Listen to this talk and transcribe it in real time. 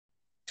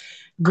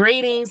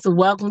Greetings.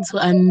 Welcome to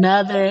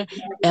another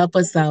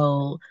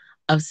episode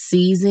of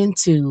season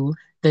two,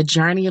 The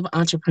Journey of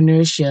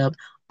Entrepreneurship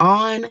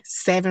on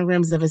Seven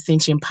Rims of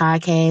Ascension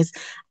podcast.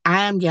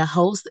 I am your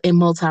host and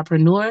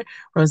multipreneur,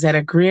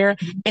 Rosetta Greer.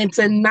 And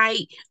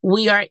tonight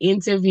we are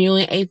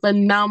interviewing a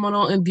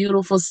phenomenal and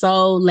beautiful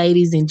soul,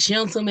 ladies and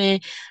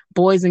gentlemen,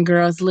 boys and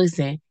girls.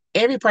 Listen,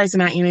 every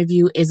person I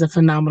interview is a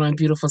phenomenal and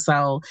beautiful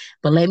soul.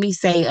 But let me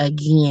say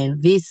again,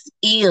 this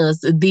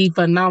is the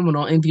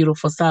phenomenal and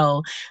beautiful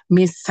soul.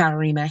 Miss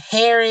Tyrena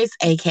Harris,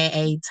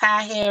 aka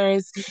Ty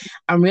Harris.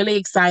 I'm really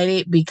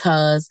excited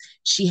because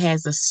she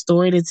has a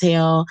story to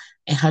tell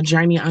and her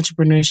journey in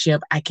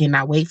entrepreneurship. I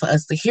cannot wait for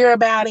us to hear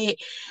about it.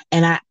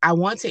 And I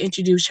want to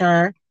introduce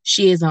her.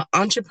 She is an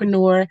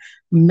entrepreneur,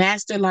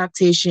 master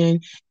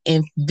loctician,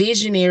 and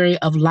visionary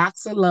of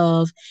Locks of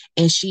Love.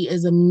 And she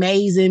is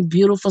amazing,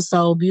 beautiful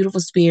soul,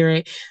 beautiful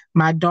spirit.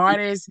 My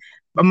daughter's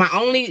my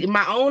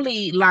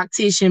only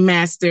loctician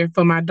master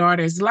for my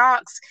daughter's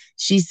locks.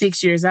 She's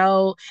 6 years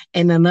old.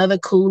 And another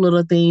cool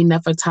little thing,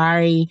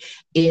 Nefertari,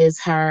 is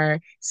her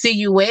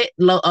silhouette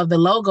of the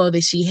logo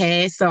that she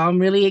has. So I'm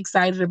really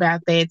excited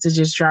about that to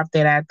just drop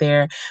that out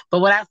there.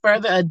 But without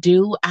further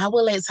ado, I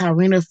will let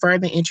Tyrena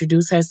further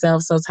introduce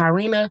herself. So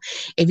Tyrena,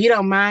 if you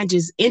don't mind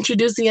just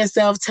introducing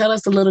yourself, tell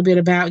us a little bit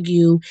about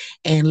you,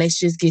 and let's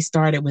just get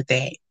started with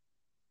that.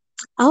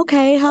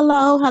 Okay,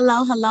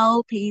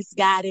 hello, peace,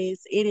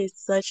 goddess. It is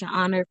such an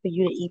honor for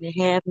you to even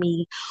have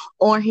me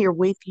on here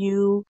with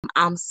you.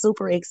 I'm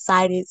super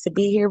excited to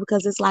be here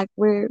because it's like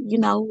we're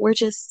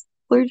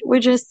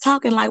just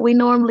talking like we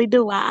normally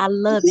do. I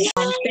love it.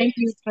 Thank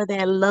you for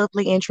that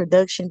lovely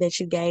introduction that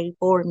you gave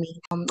for me.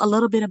 A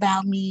little bit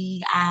about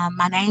me.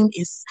 My name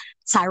is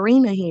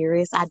Tyrena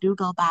Harris. I do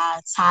go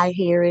by Ty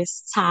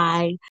Harris.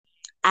 Ty.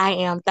 I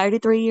am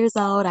 33 years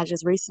old. I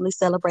just recently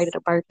celebrated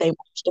a birthday,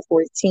 March the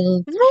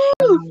 14th.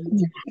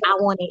 I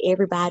wanted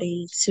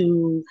everybody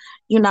to,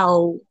 you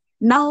know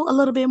a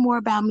little bit more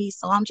about me.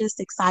 So I'm just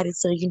excited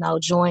to,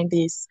 join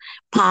this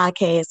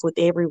podcast with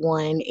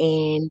everyone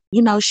and,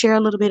 share a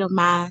little bit of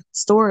my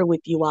story with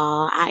you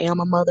all. I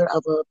am a mother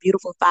of a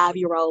beautiful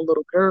 5-year-old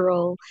little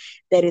girl.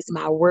 That is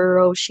my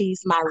world.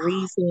 She's my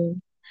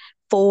reason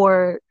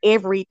for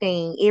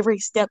everything, every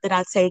step that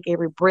I take,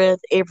 every breath,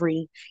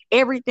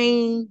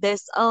 everything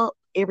that's up,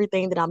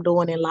 everything that I'm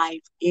doing in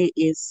life, it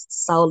is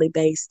solely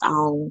based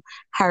on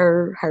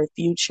her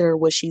future,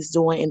 what she's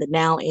doing in the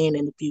now and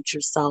in the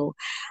future. So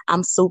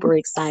I'm super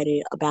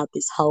excited about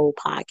this whole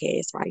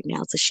podcast right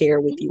now to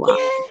share with you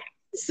all.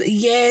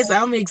 Yes,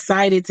 I'm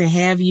excited to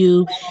have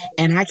you,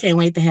 and I can't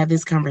wait to have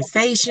this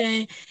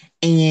conversation.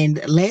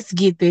 And let's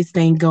get this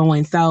thing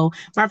going. So,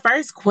 my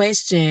first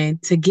question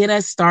to get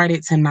us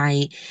started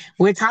tonight,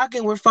 we're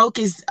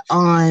focused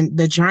on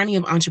the journey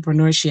of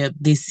entrepreneurship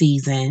this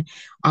season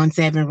on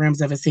Seven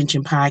Rims of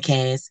Ascension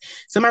podcast.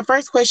 So, my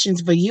first question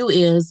for you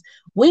is,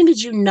 when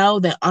did you know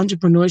that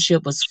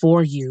entrepreneurship was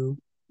for you?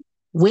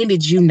 When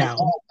did you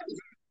know?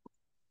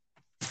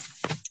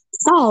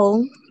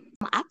 So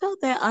I felt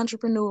that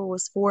entrepreneur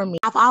was for me.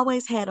 I've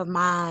always had a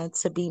mind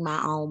to be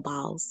my own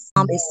boss.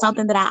 It's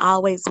something that I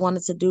always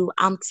wanted to do.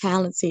 I'm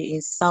talented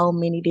in so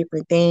many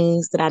different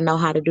things that I know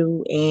how to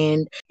do.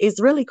 And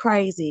it's really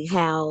crazy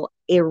how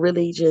it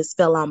really just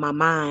fell on my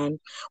mind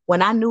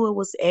when I knew it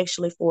was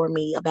actually for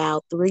me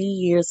about 3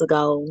 years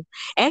ago.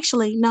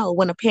 Actually, no,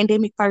 when the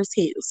pandemic first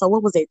hit. So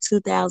what was it,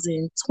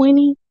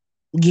 2020?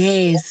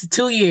 Yes,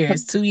 2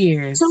 years, 2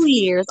 years. 2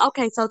 years.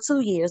 Okay, so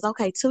 2 years.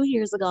 Okay, 2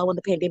 years ago when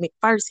the pandemic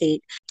first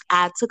hit,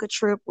 I took a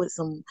trip with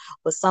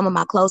some of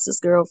my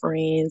closest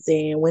girlfriends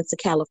and went to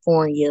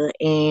California.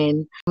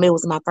 And it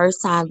was my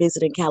first time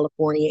visiting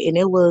California, and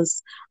it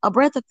was a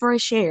breath of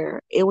fresh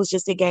air.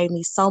 It gave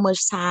me so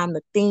much time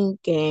to think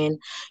and,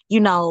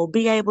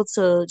 be able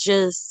to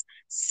just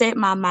set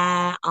my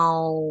mind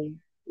on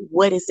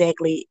what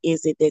exactly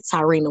is it that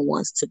Tyrena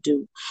wants to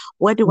do?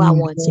 What do I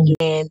want to Mhm. do?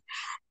 And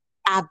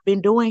I've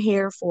been doing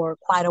hair for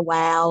quite a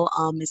while,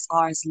 as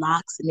far as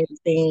locks and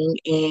everything,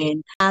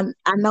 and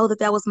I know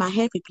that was my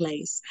happy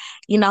place.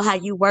 You know how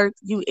you work,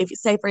 if you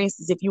say for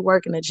instance, if you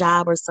work in a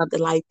job or something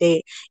like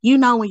that,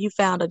 when you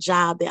found a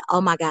job that,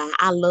 oh my God,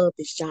 I love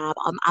this job.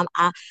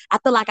 I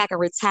feel like I can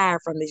retire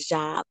from this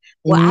job.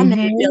 Well, I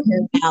never felt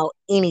Mhm. that about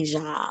any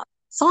job,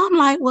 so I'm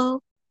like,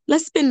 well,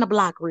 let's spin the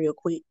block real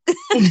quick.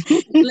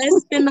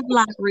 Let's spin the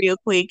block real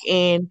quick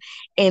and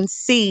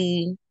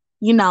see,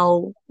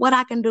 what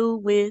I can do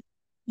with,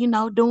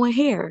 doing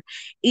hair.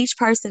 Each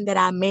person that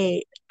I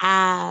met,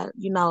 I,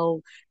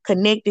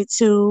 connected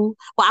to.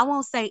 Well, I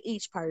won't say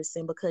each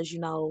person because,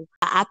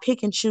 I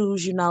pick and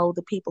choose,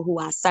 the people who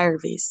I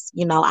service.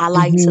 I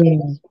like to,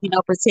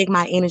 Mhm. protect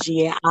my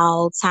energy at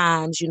all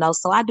times,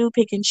 so I do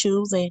pick and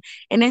choose,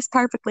 and that's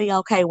perfectly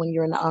okay when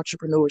you're in the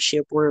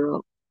entrepreneurship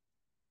world.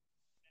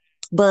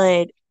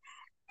 But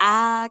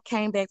I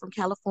came back from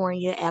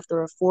California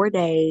after 4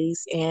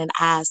 days and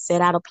I set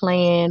out a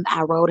plan.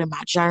 I wrote in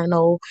my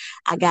journal.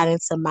 I got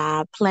into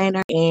my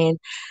planner and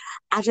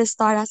I just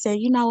started. I said,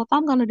 if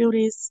I'm going to do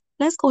this,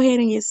 let's go ahead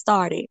and get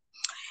started.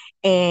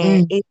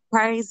 And Mm. it's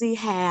crazy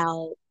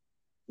how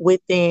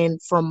within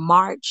from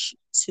March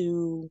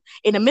to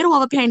in the middle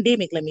of a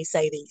pandemic, let me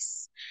say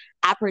this.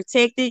 I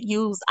protected,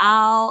 used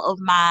all of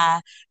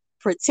my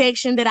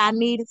protection that I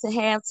needed to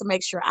have to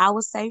make sure I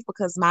was safe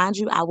because mind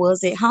you, I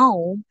was at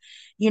home,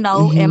 in my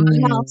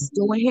Mhm. house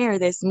doing hair.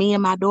 That's me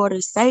and my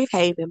daughter's safe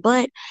haven.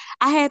 But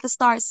I had to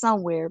start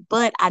somewhere,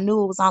 but I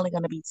knew it was only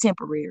going to be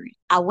temporary.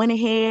 I went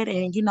ahead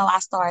and, I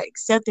started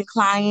accepting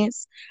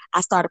clients. I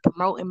started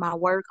promoting my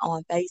work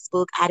on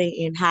Facebook. I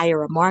didn't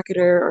hire a marketer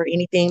or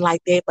anything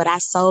like that, but I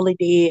solely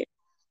did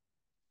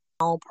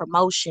on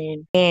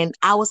promotion and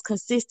I was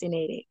consistent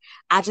at it.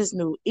 I just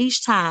knew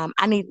each time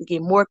I needed to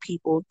get more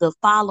people. The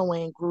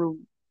following grew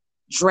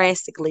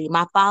drastically.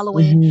 My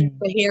following Mhm.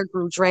 for hair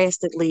grew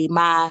drastically.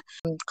 My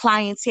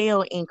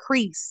clientele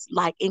increased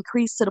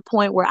to the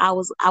point where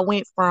I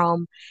went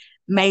from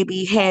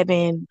maybe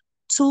having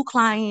two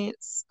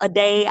clients a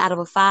day out of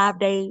a 5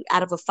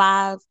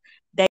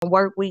 day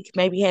work week,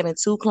 maybe having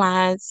two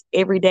clients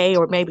every day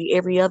or maybe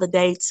every other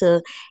day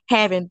to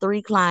having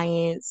three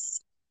clients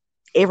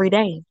every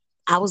day.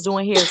 I was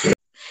doing hair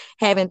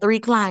having three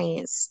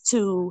clients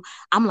to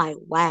I'm like,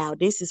 wow,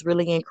 this is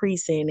really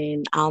increasing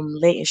and I'm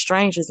letting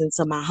strangers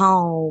into my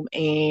home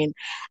and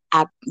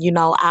I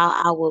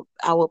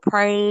would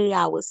pray,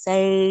 I would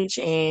sage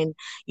and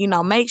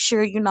make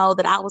sure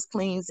that I was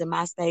cleansing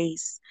my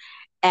space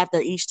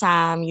after each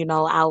time,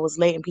 I was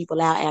letting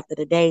people out after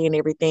the day and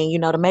everything,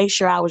 to make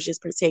sure I was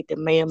just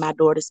protecting me and my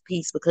daughter's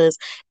peace because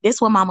this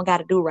is what mama got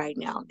to do right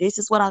now. This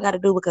is what I got to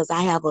do because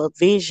I have a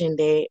vision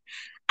that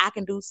I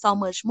can do so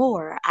much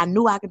more. I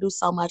knew I could do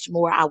so much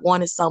more. I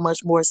wanted so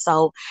much more.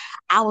 So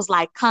I was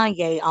like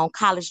Kanye on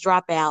College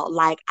Dropout.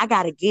 Like, I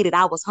got to get it.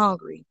 I was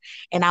hungry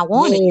and I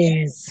wanted it.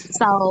 Yes.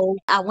 So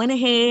I went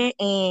ahead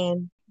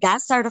and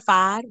got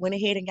certified, went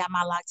ahead and got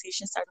my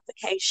loctician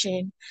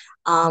certification,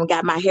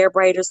 got my hair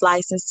braider's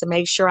license to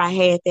make sure I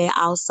had that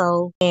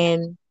also.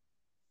 And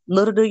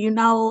little do you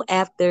know,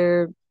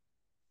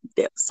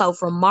 so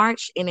from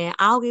March and then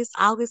August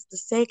the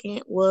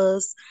 2nd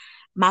was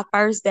my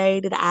first day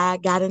that I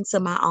got into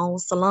my own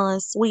salon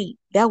suite.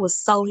 That was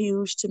so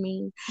huge to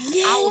me. I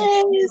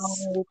was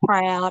Yes. so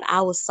proud.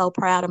 I was so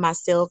proud of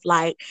myself.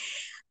 Like,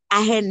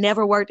 I had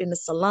never worked in a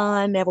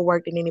salon, never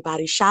worked in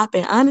anybody's shop,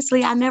 and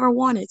honestly, I never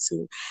wanted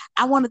to.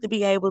 I wanted to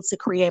be able to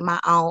create my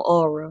own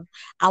aura.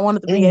 I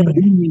wanted to be able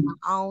to create Mhm.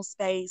 my own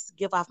space,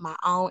 give off my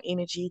own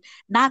energy.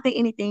 Not that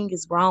anything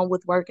is wrong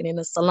with working in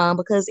a salon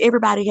because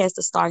everybody has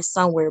to start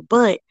somewhere,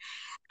 but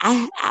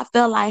I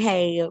felt like,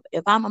 hey,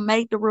 if I'm gonna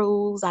make the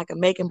rules, I can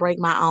make and break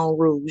my own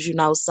rules.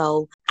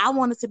 So I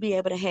wanted to be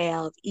able to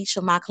have each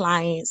of my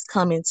clients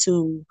come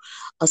into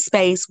a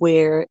space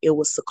where it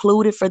was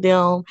secluded for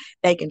them.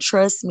 They can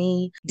trust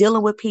me.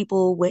 Dealing with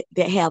people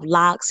that have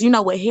locks,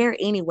 with hair,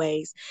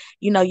 anyways.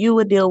 You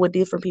would deal with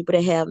different people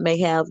that may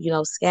have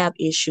scalp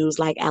issues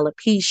like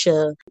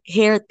alopecia,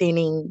 hair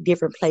thinning,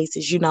 different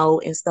places,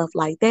 and stuff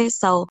like that.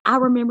 So I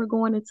remember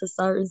going into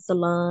certain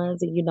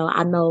salons, and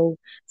I know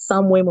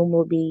some women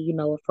will be,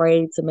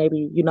 afraid to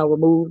maybe,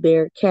 remove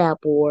their cap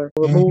or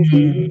remove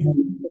their Mhm.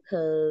 wig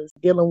because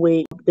dealing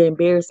with the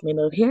embarrassment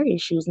of hair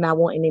issues, not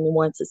wanting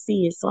anyone to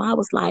see it. So I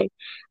was like,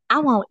 I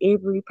want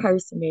every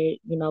person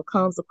that,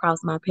 comes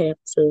across my path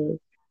to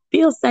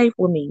feel safe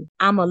with me.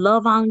 I'm going to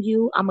love on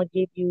you. I'm going to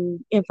give you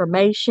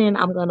information.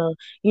 I'm going to,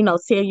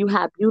 tell you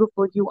how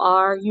beautiful you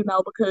are,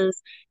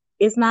 because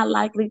it's not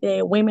likely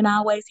that women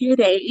always hear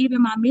that.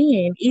 Even my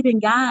men, even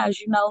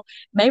guys,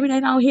 maybe they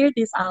don't hear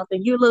this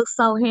often. You look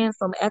so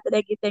handsome after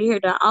they get their hair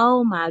done.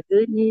 Oh my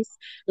goodness.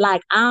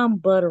 Like, I'm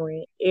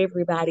buttering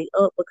everybody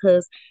up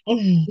because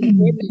Mhm.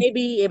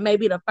 it may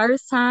be the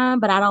first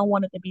time, but I don't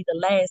want it to be the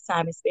last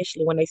time,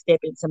 especially when they step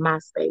into my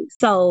space.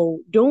 So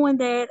doing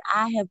that,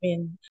 I have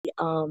been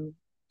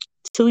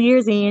 2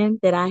 years in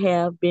that I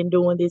have been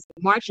doing this.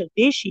 March of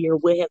this year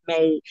would have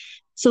made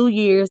 2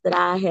 years that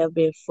I have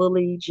been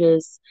fully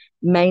just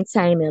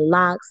maintaining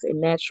locks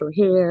and natural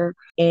hair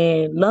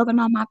and loving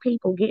on my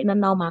people, getting to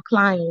know my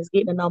clients,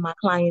 getting to know my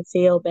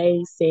clientele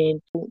base,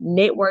 and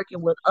networking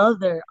with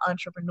other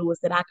entrepreneurs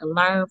that I can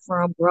learn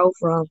from, grow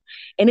from.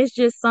 And it's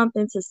just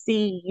something to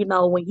see,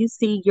 when you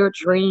see your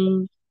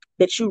dream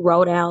that you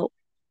wrote out,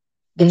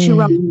 that you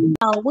wrote. Mhm.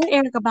 What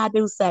Erykah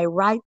Badu say,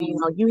 write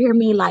down. You hear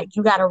me? Like,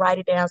 you got to write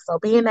it down. So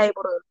being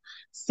able to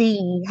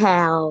see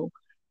how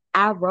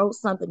I wrote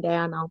something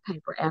down on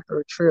paper after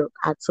a trip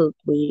I took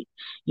with,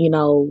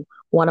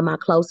 one of my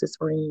closest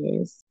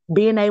friends,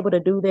 being able to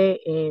do that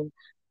and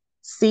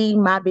see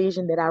my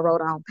vision that I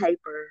wrote on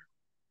paper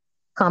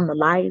come to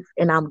life,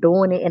 and I'm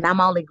doing it and I'm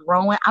only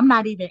growing. I'm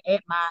not even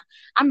at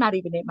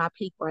my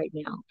peak right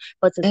now.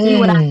 But to see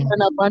what I've Mm.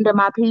 done up under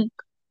my peak,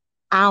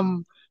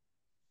 I'm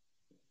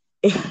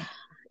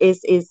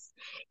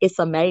it's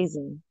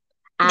amazing.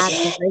 I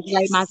congratulate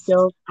Yes.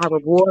 myself. I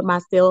reward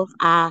myself.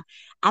 I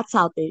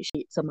taught that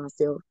shit to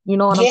myself. You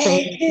know what I'm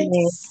saying? And,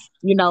 Yes.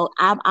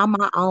 I'm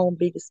my own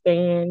biggest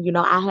fan.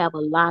 I have a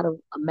lot of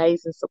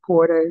amazing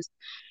supporters.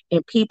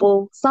 and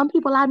some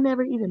people I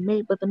never even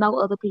met, but to know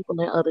other people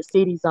in other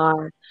cities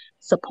are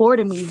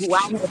supporting me who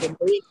I haven't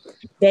met,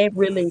 that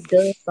really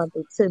does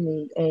something to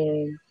me,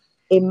 and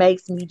it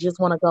makes me just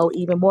want to go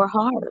even more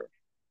harder.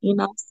 You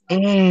know, so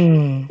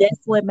Mm.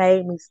 that's what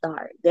made me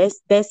start.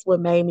 That's what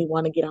made me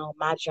want to get on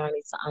my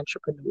journey to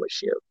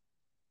entrepreneurship.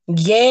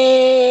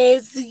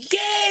 Yes,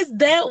 yes,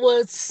 that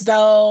was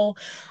so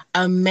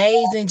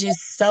amazing.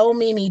 Just so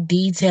many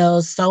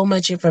details, so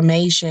much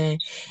information.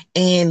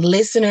 And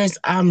listeners,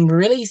 I'm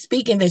really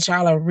speaking that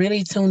y'all are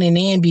really tuning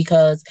in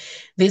because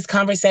this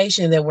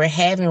conversation that we're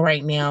having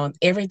right now,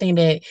 everything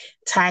that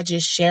Ty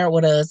just shared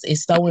with us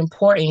is so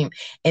important.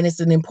 And it's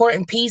an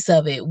important piece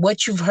of it.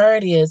 What you've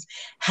heard is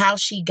how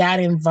she got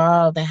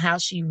involved and how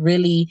she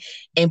really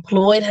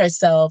employed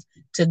herself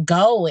to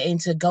go and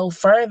to go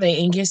further,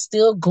 and you're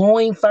still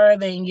going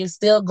further and you're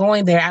still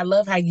going there. I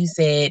love how you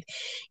said,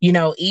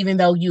 even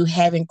though you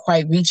haven't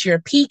quite reached your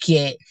peak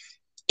yet,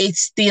 it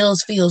still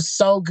feels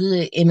so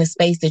good in the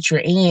space that you're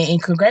in.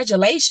 And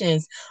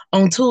congratulations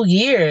on 2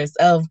 years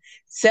of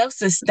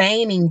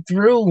self-sustaining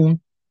through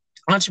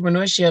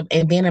entrepreneurship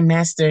and being a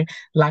master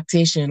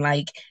loctician.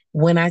 Like,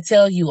 when I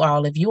tell you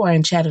all, if you are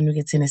in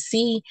Chattanooga,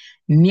 Tennessee,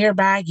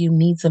 nearby, you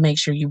need to make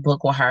sure you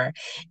book with her.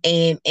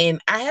 And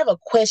I have a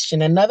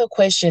question, another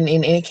question,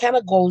 and it kind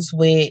of goes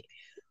with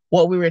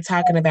what we were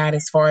talking about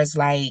as far as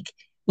like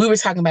we were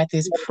talking about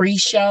this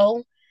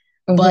pre-show,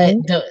 but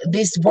Mm-hmm.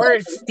 this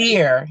word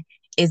fear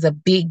is a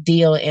big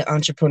deal in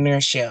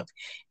entrepreneurship.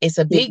 It's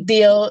a big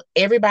deal.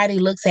 Everybody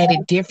looks at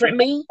it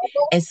differently,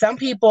 and some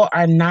people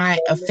are not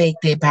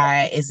affected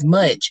by it as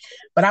much.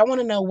 But I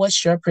want to know,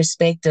 what's your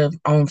perspective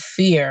on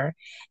fear,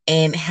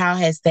 and how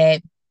has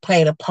that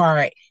played a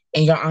part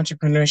in your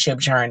entrepreneurship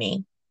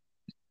journey?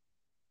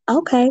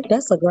 Okay,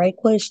 that's a great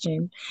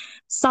question.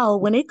 So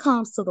when it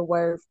comes to the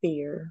word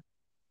fear,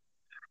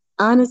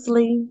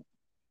 honestly,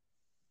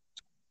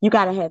 you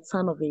gotta have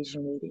tunnel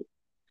vision with it.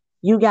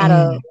 You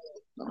gotta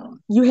Mm,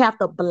 you have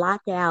to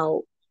block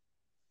out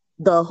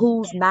the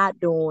who's not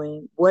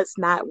doing, what's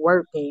not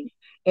working,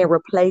 and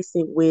replace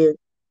it with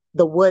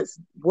the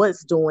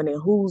what's doing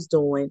and who's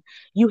doing.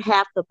 You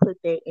have to put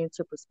that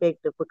into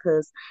perspective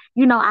because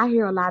I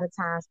hear a lot of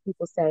times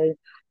people say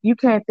you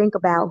can't think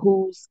about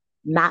who's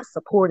not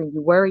supporting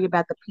you. Worry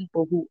about the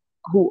people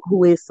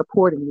who is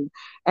supporting you.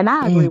 And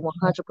I agree mm,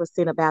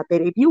 100% about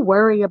that. If you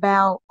worry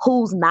about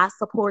who's not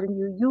supporting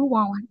you,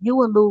 you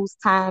will lose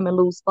time and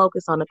lose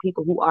focus on the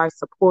people who are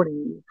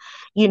supporting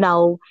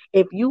you.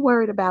 If you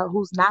worried about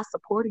who's not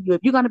supporting you,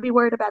 if you're going to be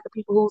worried about the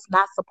people who's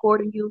not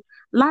supporting you,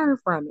 learn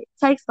from it,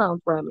 take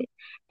something from it.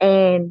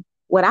 And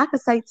what I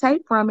could say,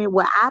 take from it,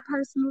 what I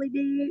personally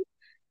did,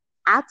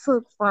 I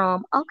took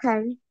from,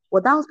 okay,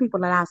 well, those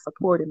people are not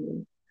supporting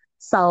me.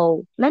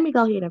 So let me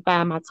go ahead and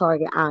find my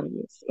target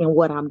audience and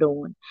what I'm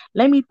doing.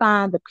 Let me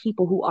find the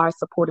people who are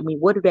supporting me.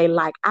 What do they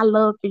like? I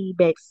love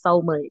feedback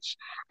so much.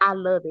 I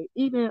love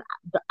it.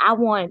 I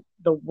want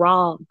the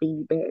raw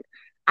feedback.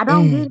 I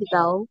don't mm, get it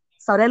though.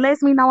 So that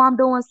lets me know I'm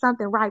doing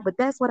something right. But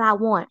that's what I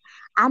want.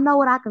 I know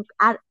what I can.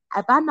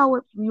 If I know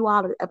what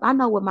if I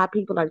know what my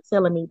people are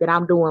telling me that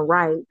I'm doing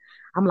right,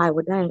 I'm like,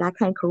 well, dang, I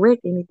can't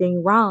correct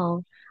anything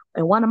wrong.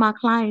 And one of my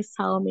clients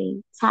told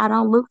me, Ty,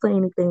 don't look for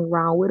anything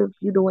wrong. What if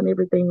you're doing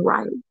everything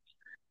right?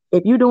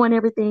 If you're doing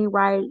everything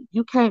right,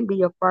 you can't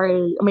be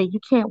afraid. I mean, you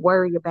can't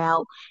worry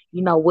about,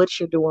 what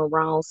you're doing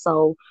wrong.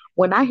 So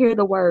when I hear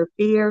the word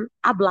fear,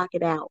 I block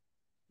it out.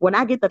 When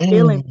I get the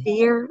feeling mm,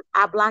 fear,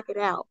 I block it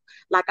out.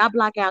 Like I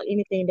block out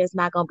anything that's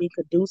not going to be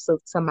conducive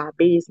to my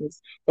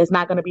business, that's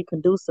not going to be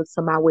conducive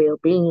to my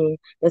well-being,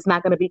 that's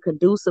not going to be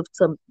conducive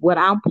to what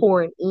I'm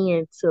pouring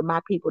into my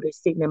people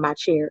that's sitting in my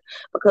chair.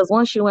 Because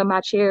once you're in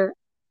my chair,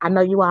 I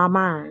know you are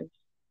mine.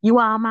 You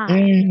are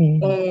mine.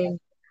 mm, And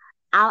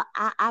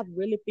I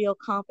really feel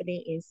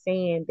confident in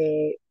saying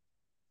that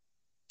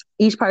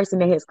each person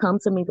that has come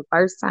to me the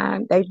first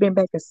time, they've been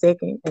back a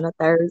second and a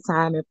third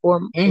time and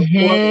four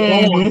more.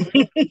 mm.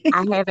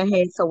 I haven't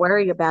had to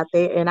worry about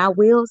that. And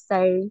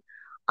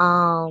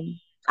um,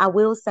 I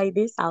will say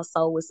this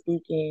also with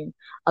speaking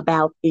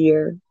about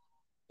fear.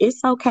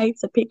 It's okay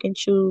to pick and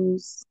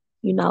choose,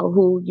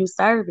 who you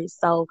service.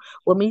 So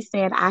with me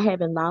saying I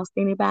haven't lost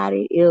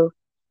anybody, if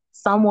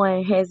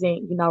someone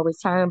hasn't,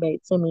 returned back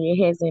to me,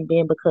 it hasn't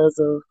been because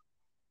of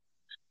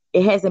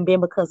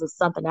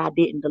something I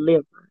didn't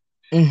deliver.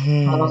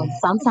 Mhm.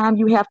 Sometimes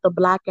you have to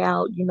block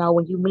out,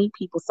 when you meet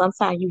people,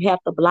 sometimes you have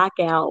to block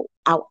out.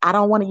 I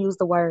don't want to use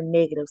the word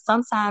negative.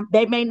 Sometimes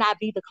they may not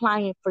be the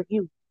client for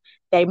you.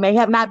 They may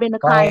have not been the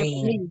client for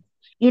Right. me,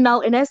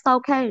 and that's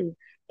okay.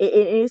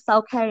 It's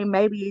okay.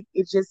 Maybe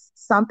it's just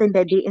something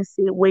that didn't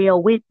sit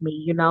well with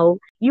me,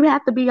 You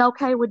have to be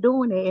okay with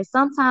doing it. And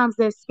sometimes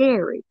that's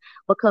scary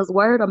because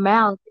word of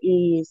mouth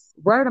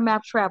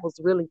travels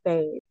really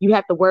fast. You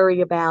have to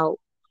worry about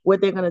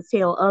what they're going to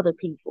tell other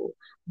people.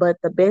 But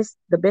the best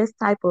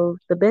type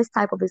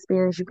of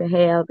experience you can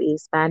have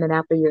is finding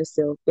out for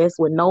yourself. That's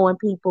with knowing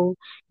people,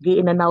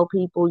 getting to know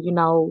people,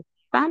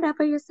 find out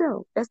for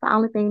yourself. That's the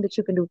only thing that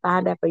you can do.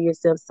 Find out for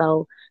yourself.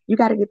 So you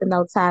got to get to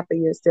know time for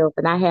yourself.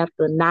 And I have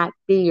to not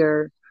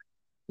fear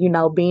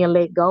being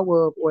let go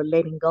of or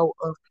letting go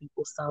of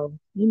people. So,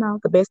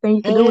 the best thing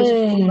you can do is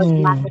just pretty much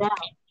block Mm. it out.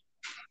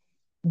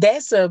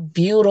 That's a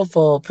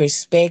beautiful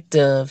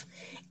perspective.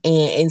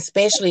 And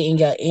especially in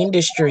your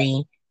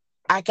industry,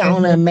 I can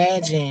only Hmm.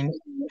 imagine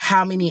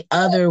how many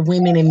other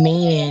women and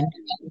men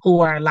who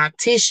are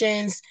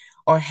locticians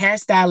or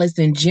hairstylists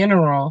in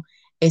general,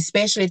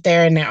 especially if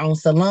they're in their own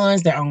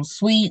salons, their own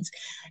suites.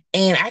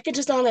 And I can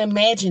just only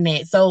imagine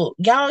that. So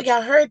y'all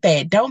heard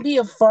that. Don't be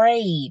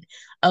afraid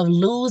of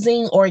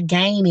losing or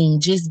gaining.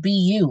 Just be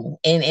you.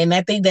 And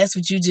I think that's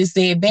what you just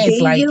said best. Be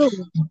Like, you.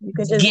 You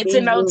can just get to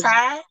be know you.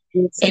 Ty,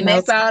 Get to and know.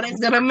 that's all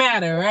that's gonna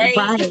matter, right?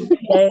 Right.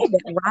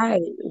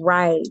 Right.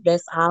 Right.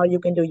 That's all you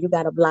can do. You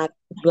gotta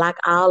block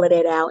all of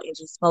that out and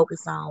just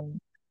focus on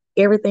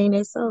everything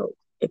that's up.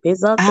 If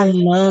it's up I there,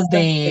 love it's up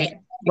that. there.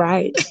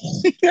 Right.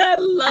 I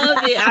love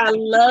it. I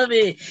love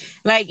it.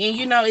 Like,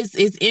 and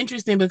it's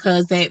interesting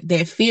because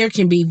that fear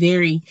can be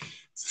very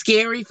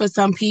scary for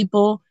some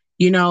people,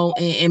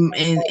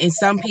 and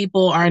some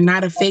people are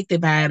not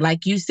affected by it.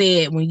 Like you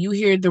said, when you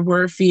hear the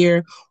word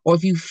fear, or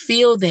if you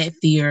feel that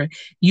fear,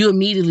 you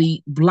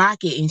immediately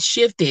block it and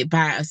shift it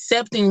by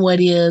accepting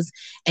what is,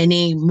 and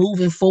then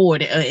moving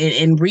forward,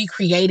 and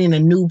recreating a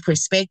new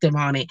perspective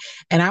on it.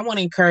 And I want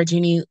to encourage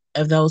any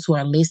of those who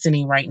are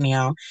listening right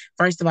now.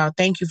 First of all,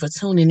 thank you for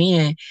tuning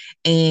in.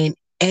 And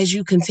as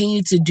you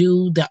continue to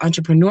do the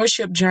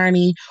entrepreneurship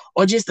journey,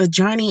 or just a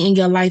journey in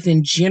your life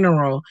in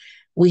general,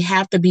 we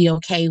have to be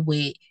okay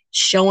with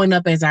showing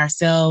up as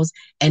ourselves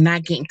and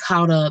not getting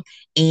caught up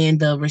in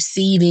the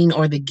receiving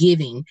or the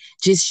giving.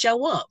 Just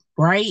show up,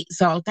 right?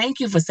 So thank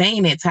you for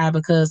saying that, Ty,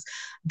 because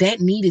that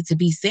needed to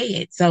be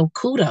said. So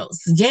kudos.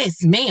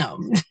 Yes,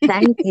 ma'am.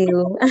 Thank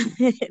you.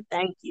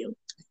 Thank you.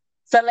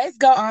 So let's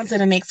go on to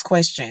the next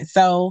question.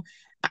 So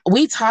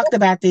we talked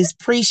about this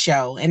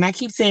pre-show, and I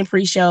keep saying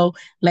pre-show,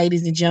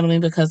 ladies and gentlemen,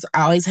 because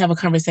I always have a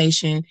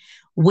conversation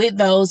with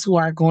those who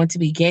are going to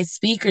be guest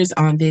speakers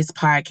on this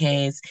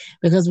podcast,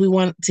 because we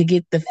want to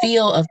get the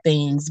feel of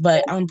things.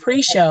 But on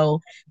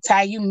pre-show,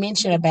 Ty, you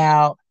mentioned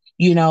about,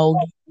 you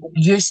know,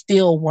 you're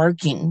still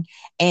working.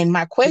 And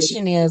my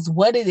question is,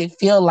 what did it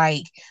feel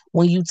like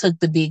when you took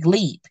the big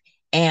leap?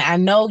 And I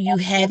know you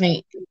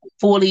haven't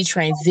fully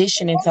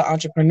transitioned into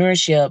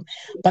entrepreneurship,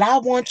 but I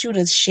want you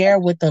to share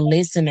with the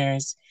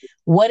listeners,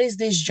 what is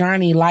this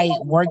journey like,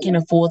 working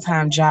a full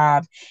time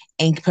job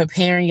and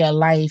preparing your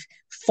life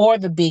for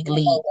the big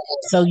leap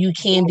so you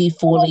can be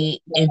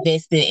fully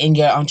invested in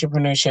your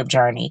entrepreneurship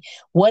journey?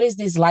 What is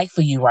this like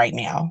for you right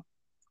now?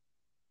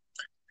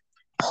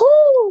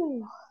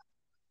 Whew.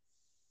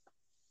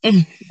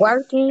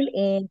 Working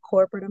in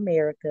corporate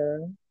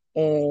America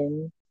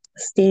and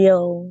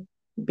still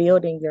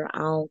building your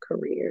own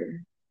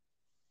career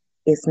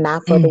is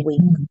not for the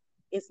weak.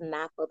 It's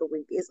not for the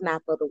weak. It's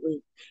not for the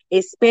weak.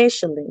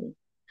 Especially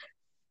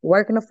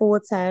working a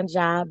full-time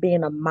job,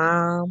 being a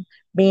mom,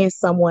 being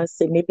someone's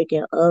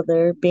significant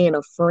other, being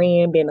a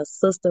friend, being a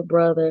sister,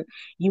 brother.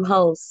 You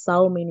hold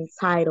so many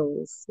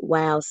titles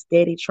while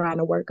steady trying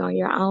to work on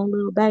your own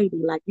little baby.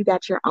 Like, you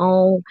got your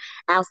own,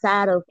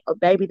 outside of a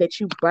baby that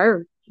you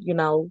birthed,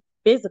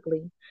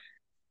 physically.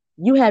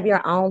 You have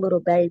your own little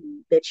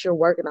baby that you're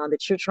working on,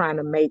 that you're trying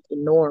to make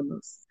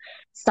enormous.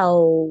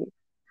 So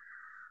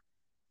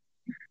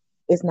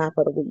it's not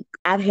for the weak.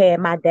 I've had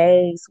my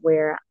days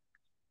where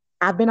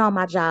I've been on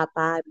my job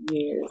 5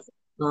 years,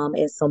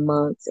 and some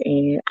months,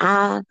 and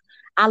I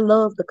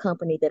love the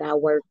company that I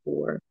work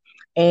for,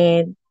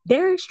 and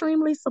they're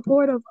extremely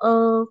supportive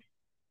of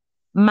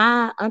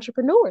my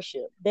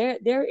entrepreneurship.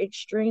 They're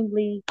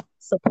extremely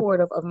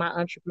supportive of my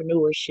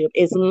entrepreneurship,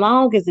 as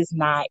long as it's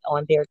not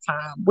on their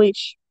time,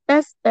 which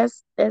that's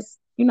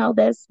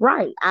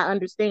right. I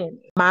understand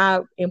it.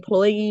 My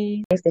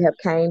employees that have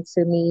came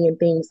to me and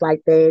things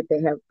like that,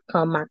 that have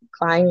become my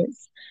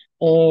clients,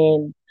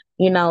 and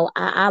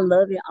I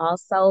love it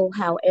also.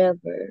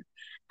 However,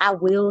 I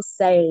will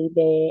say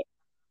that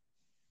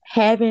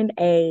having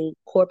a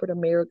corporate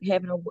America,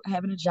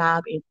 having a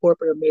job in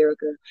corporate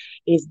America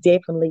is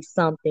definitely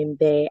something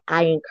that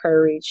I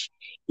encourage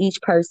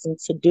each person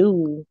to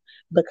do,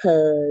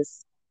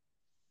 because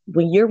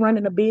when you're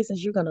running a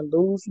business, you're gonna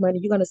lose money.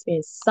 You're gonna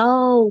spend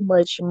so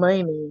much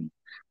money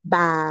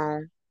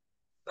by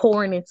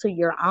pouring into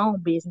your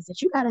own business,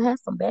 that you gotta have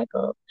some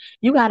backup.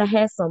 You gotta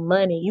have some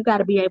money. You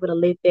gotta be able to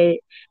let that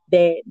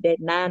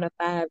 9 to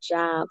 5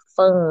 job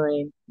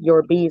fund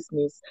your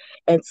business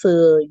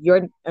until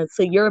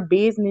your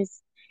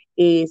business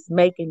is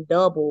making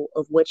double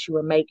of what you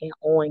were making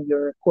on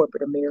your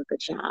corporate America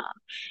job.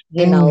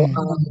 You know,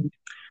 Mm.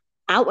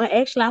 I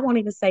won't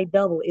even say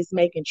double, it's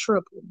making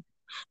triple.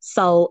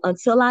 So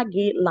until I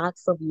get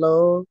lots of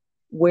love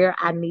where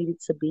I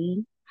needed to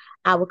be,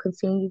 I will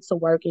continue to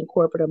work in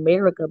corporate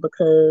America,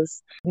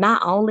 because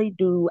not only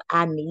do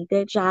I need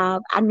that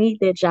job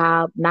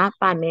not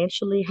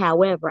financially.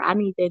 However, I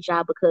need that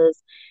job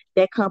because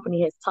that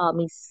company has taught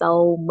me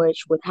so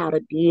much with how to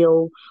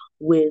deal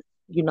with,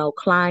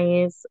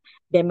 clients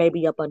that may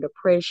be up under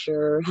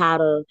pressure, how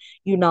to,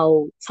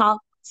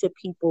 talk to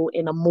people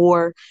in a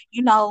more,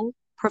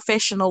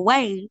 professional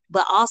way,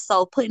 but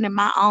also putting in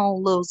my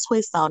own little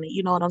twist on it.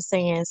 You know what I'm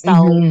saying?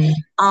 So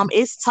Mm-hmm.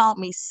 it's taught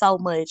me so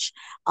much,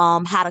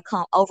 how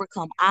to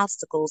overcome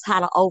obstacles, how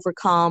to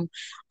overcome,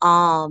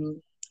 how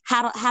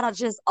to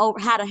just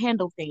how to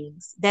handle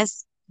things.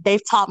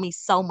 They've taught me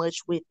so much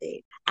with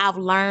it. I've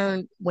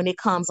learned when it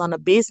comes on the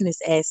business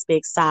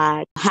aspect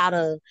side how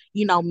to,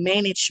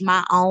 manage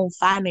my own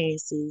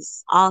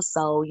finances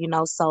also,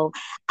 so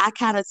I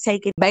kind of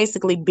take it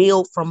basically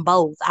build from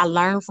both. I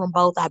learn from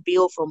both, I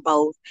build from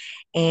both.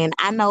 And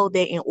I know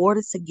that in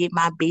order to get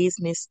my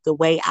business the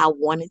way I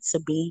want it to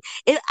be,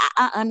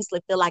 I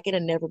honestly feel like it'll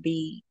never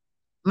be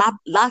my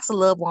Locks of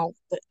Love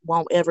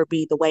won't ever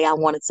be the way I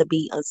want it to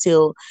be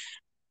until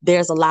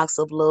there's a Locks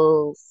of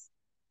Love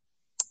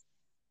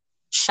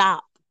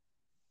shop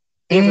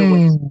everywhere.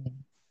 Mm.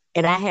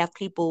 And I have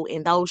people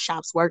in those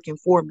shops working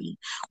for me,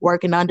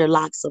 working under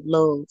Locks of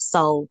Love.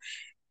 So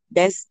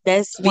that's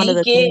one of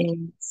Speak the it.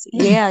 things.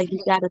 Yeah, you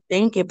gotta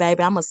think it,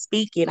 baby. I'ma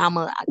speak it.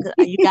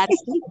 You gotta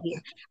speak it.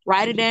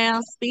 Write it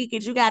down, speak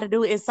it. You gotta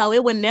do it. And so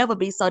it would never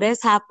be. So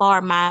that's how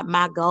far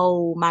my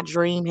goal, my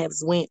dream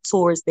has went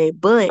towards that.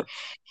 But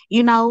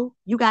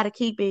you got to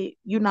keep it,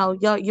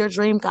 your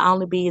dream can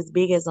only be as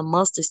big as a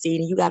mustard seed,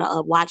 and you got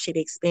to watch it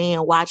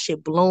expand, watch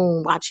it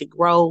bloom, watch it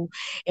grow,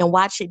 and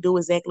watch it do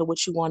exactly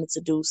what you want it to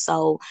do.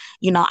 So,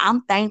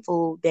 I'm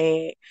thankful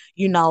that,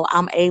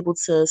 I'm able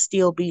to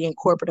still be in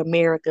corporate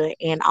America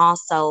and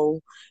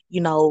also,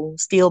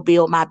 still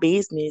build my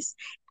business.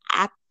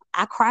 I,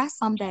 I cry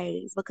some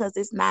days because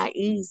it's not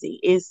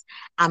easy.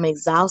 I'm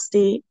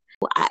exhausted.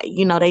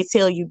 They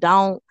tell you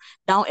don't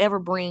ever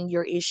bring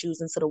your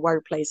issues into the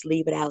workplace,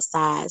 leave it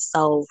outside.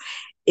 So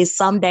it's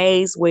some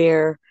days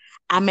where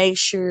I make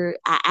sure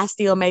I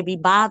still may be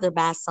bothered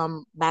by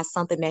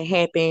something that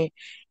happened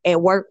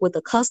at work with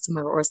a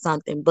customer or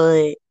something,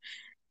 but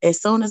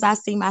as soon as I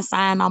see my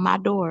sign on my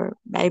door,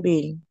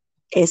 baby,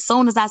 as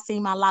soon as I see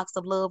my Locks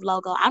of Love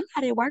logo, I'm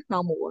not at work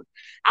no more.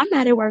 I'm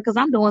not at work because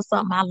I'm doing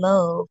something I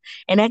love.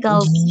 And that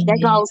goes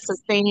Yes. to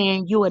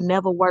saying you will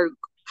never work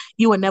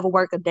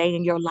a day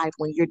in your life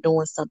when you're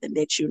doing something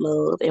that you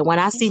love. And when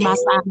I see my sign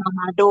Yes. on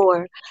my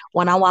door,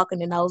 when I'm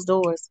walking in those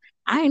doors,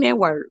 I ain't at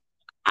work.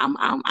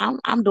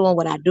 I'm doing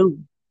what I do.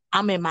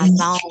 I'm in my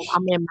zone.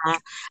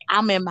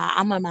 I'm in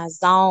my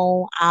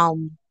zone.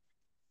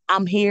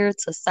 I'm here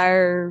to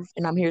serve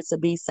and I'm here to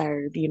be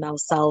served.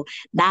 So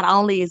not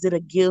only is it a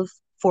gift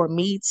for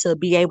me to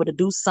be able to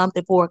do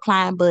something for a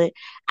client, but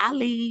I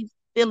leave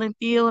feeling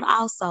filled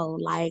also.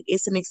 Like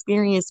it's an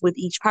experience with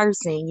each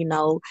person.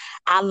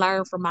 I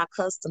learn from my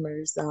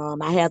customers.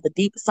 I have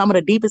some of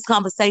the deepest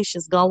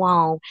conversations go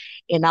on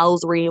in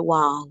those red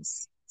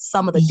walls.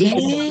 Some of the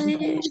deepest Yes.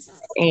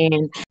 conversations.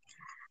 And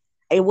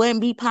it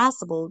wouldn't be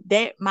possible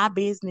that my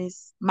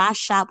business, my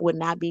shop would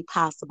not be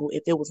possible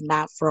if it was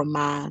not from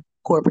my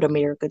corporate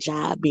America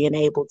job being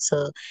able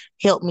to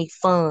help me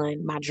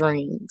fund my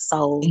dream.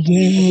 So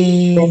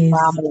that's why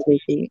Yes. I'm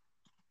with it.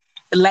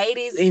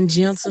 Ladies and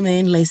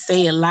gentlemen, let's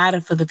say it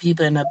louder for the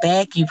people in the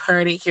back. You've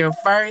heard it here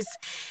first.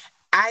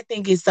 I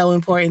think it's so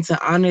important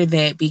to honor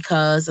that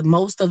because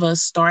most of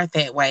us start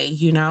that way,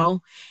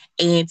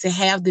 and to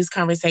have this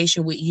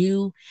conversation with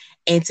you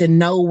and to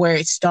know where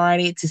it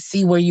started, to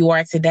see where you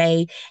are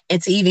today,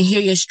 and to even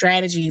hear your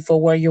strategy for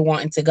where you're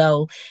wanting to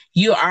go.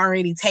 You're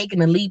already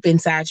taking a leap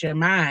inside your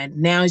mind.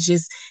 Now it's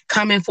just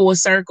coming full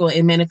circle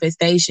in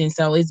manifestation.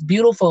 So it's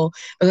beautiful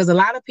because a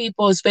lot of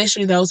people,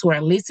 especially those who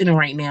are listening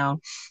right now,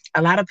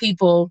 a lot of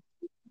people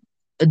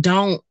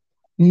don't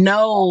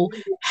know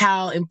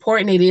how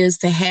important it is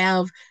to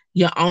have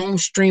your own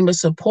stream of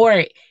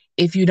support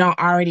if you don't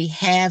already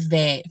have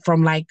that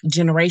from like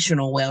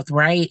generational wealth,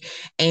 right?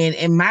 And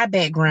in my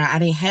background, I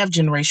didn't have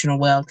generational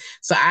wealth.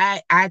 So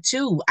I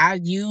too, I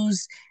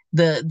used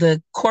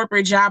the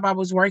corporate job I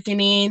was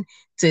working in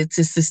to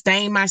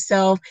sustain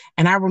myself.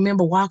 And I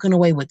remember walking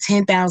away with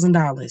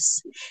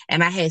 $10,000.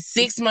 And I had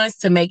 6 months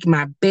to make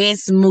my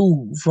best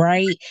move,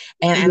 right?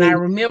 And I Yeah.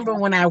 remember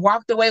when I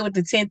walked away with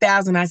the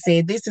 10,000, I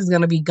said, this is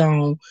gonna be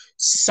gone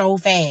so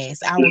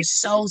fast. I was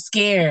so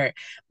scared.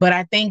 But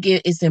I think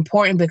it's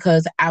important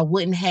because I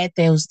wouldn't have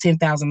those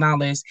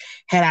 $10,000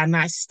 had I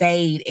not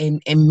stayed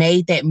and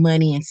made that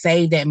money and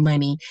saved that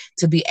money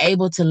to be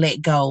able to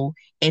let go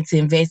and to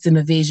invest in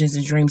the visions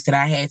and dreams that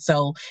I had.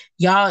 So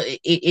y'all,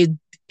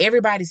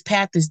 everybody's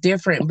path is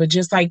different, but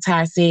just like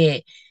Ty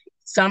said,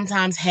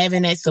 sometimes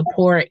having that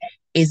support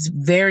is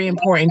very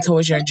important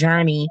towards your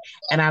journey.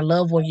 And I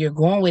love where you're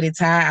going with it,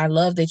 Ty. I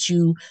love that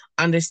you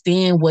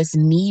understand what's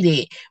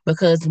needed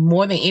because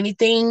more than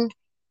anything,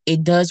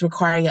 it does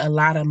require a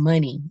lot of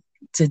money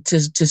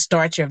to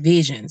start your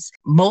visions.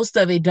 Most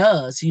of it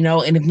does,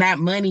 and if not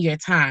money, your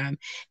time.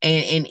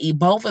 And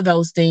both of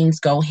those things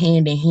go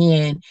hand in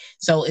hand.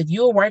 So if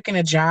you're working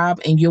a job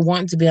and you're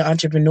wanting to be an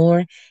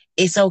entrepreneur,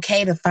 it's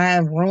okay to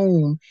find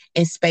room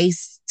and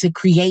space to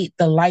create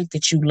the life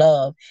that you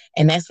love.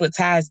 And that's what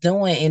Ty's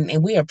doing.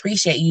 And we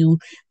appreciate you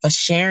for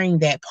sharing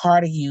that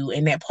part of you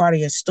and that part of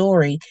your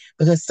story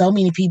because so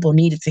many people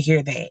needed to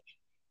hear that.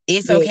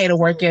 It's Yes, okay to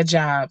work your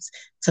jobs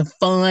to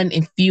fund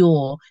and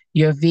fuel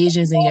your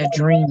visions and your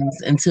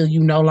dreams until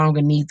you no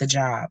longer need the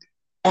job.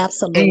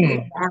 absolutely,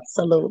 Mm,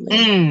 absolutely.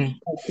 mm.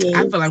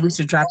 I feel like Yes. we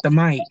should drop the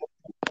mic.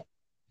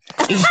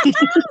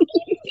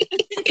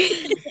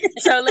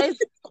 So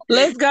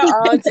let's go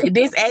on to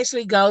this.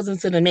 Actually goes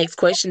into the next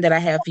question that I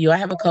have for you. I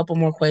have a couple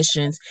more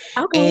questions,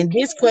 Okay. and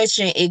this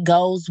question, it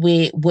goes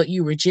with what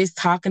you were just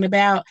talking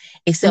about,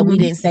 except we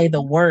Mm-hmm. didn't say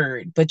the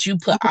word, but you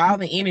put all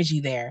the energy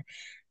there.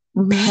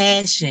 Mm-hmm.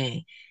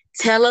 Passion.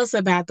 Tell us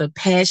about the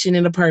passion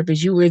and the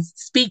purpose you were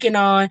speaking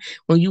on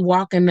when you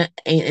walk in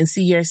and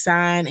see your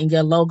sign and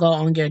your logo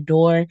on your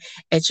door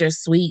at your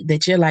suite,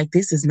 that you're like,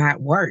 this is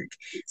not work.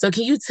 So,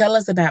 can you tell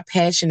us about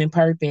passion and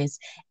purpose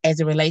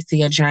as it relates to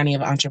your journey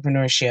of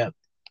entrepreneurship?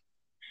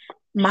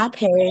 My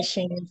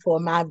passion for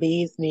my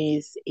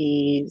business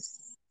is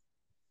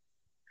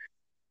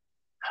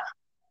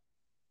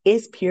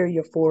it's pure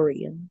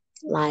euphoria.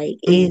 Like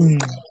Mm,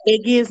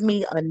 it gives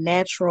me a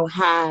natural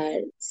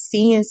high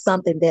seeing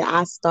something that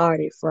I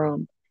started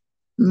from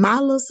my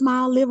little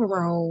small living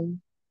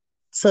room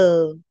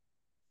to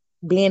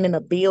being in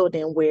a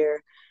building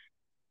where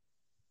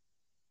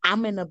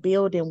I'm in a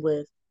building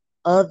with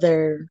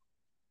other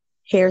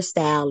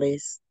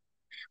hairstylists.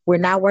 We're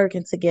not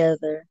working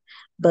together,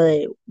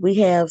 but we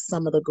have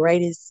some of the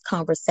greatest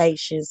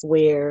conversations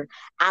where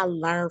I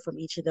learn from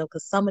each of them,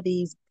 because some of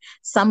these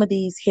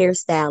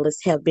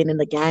hairstylists have been in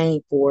the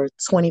game for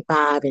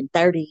 25 and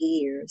 30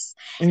 years.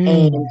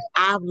 And mm,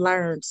 I've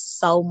learned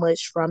so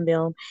much from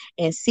them,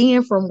 and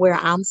seeing from where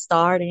I'm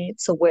starting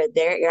to where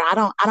they're at,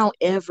 I don't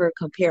ever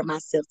compare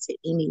myself to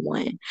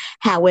anyone.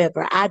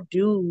 However, I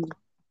do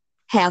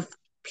have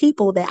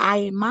people that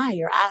I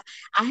admire.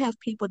 I have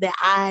people that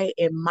I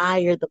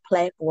admire the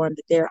platform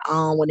that they're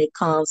on when it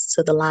comes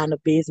to the line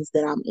of business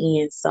that I'm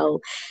in.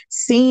 So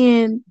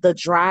seeing the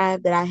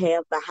drive that I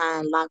have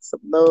behind Lots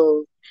of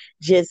Love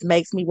just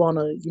makes me want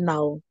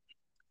to,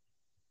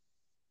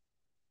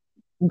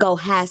 go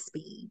high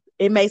speed.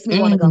 It makes me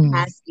want to go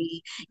high mm.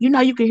 speed. You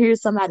can hear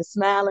somebody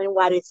smiling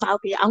while they're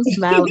talking. I'm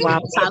smiling while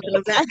I'm talking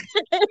about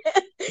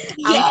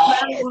I'm Yeah.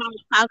 smiling while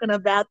I'm talking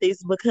about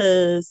this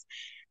because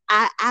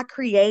I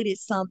created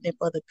something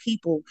for the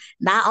people,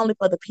 not only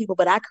for the people,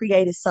 but I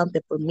created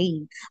something for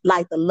me.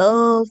 Like the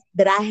love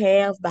that I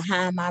have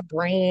behind my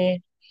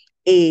brand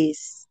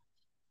is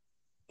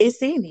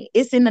it's in it.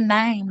 It's in the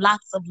name,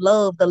 Lots of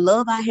Love. The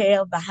love I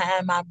have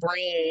behind my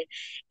brand,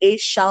 it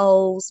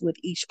shows with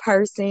each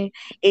person.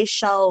 It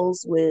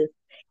shows with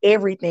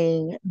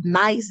everything.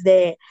 Nights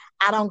that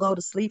I don't go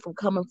to sleep from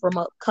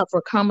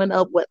for coming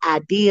up with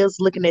ideas,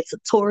 looking at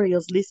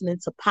tutorials, listening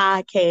to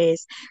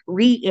podcasts,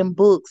 reading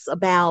books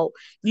about,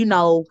 you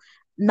know,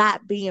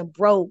 not being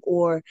broke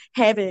or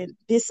having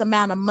this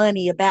amount of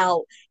money,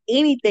 about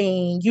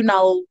anything,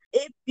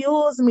 it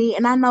fuels me.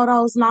 And I know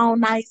those long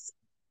nights,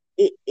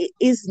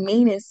 it's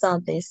meaning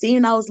something.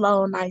 Seeing those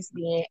long nights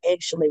being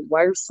actually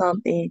worth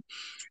something,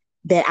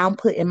 that I'm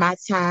putting my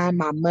time,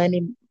 my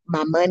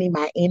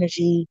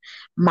energy,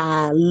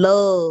 my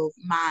love,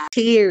 my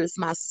tears,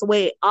 my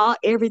sweat,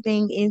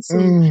 everything into.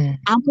 Mm,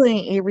 I'm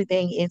putting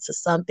everything into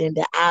something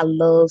that I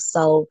love.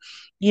 So,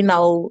 you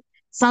know,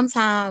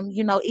 sometimes,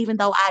 even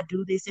though I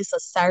do this, it's a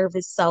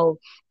service. So,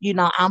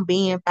 I'm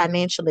being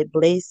financially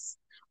blessed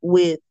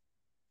with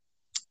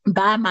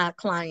by my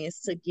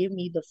clients to give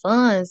me the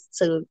funds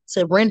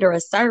to render a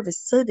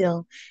service to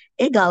them.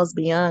 It goes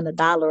beyond a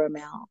dollar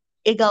amount.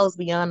 It goes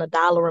beyond a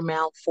dollar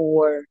amount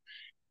for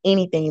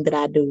anything that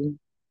I do,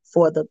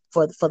 for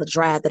the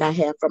drive that I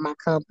have for my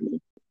company.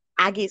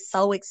 I get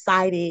so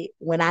excited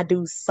when I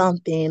do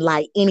something,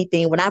 like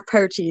anything. When I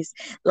purchase,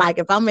 like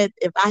if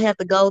I have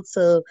to go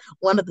to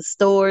one of the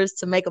stores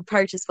to make a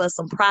purchase for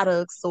some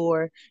products,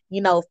 or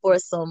for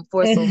some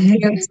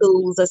hair mm.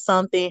 tools or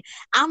something,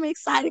 I'm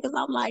excited because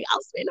I'm like,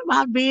 I'm spending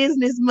my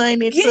business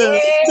money to Yeah.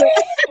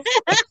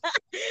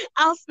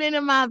 I'm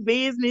spending my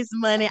business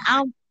money.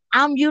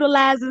 I'm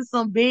utilizing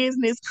some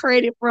business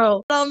credit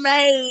from I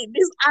made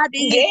this. I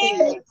did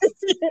Yes. this.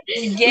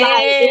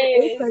 Like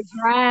it's Yes. a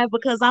drive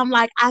because I'm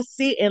like, I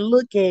sit and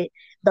look at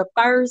the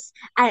first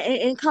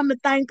and come to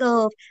think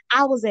of,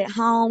 I was at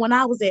home when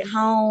I was at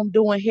home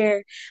doing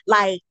hair.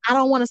 Like, I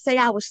don't want to say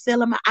I was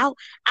selling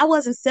I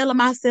wasn't selling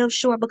myself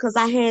short because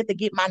I had to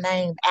get my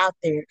name out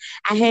there.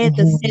 Mhm. I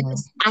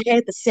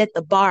had to set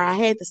the bar. I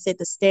had to set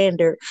the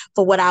standard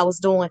for what I was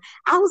doing.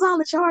 I was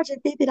only charging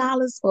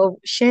 $50 for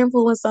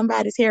shampooing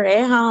somebody's hair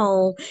at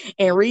home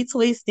and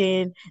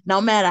retwisting,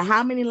 no matter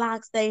how many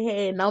locks they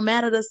had, no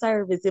matter the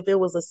service, if it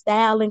was a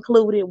style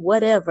included,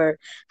 whatever,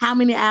 how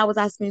many hours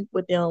I spent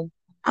with them.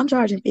 I'm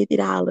charging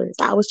 $50.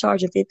 I was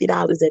charging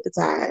 $50 at the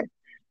time.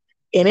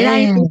 And it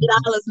ain't Mm.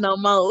 $50 no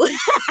more.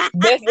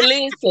 But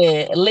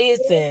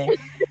listen.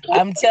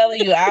 I'm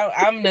telling you,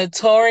 I'm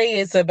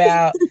notorious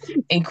about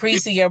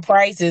increasing your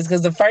prices,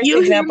 because the first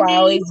You hear example I me?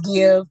 always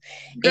give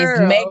is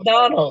Girl.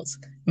 McDonald's.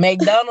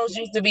 McDonald's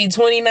used to be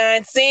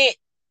 29 cents.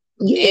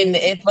 And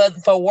Yes.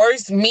 if for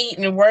worse meat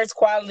and worse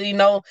quality,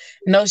 no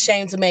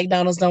shame to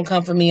McDonald's. Don't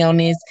come for me on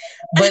this.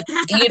 But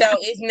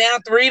it's now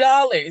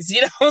 $3.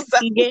 So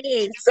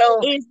Yes.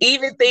 so It's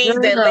even things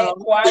that lack girl.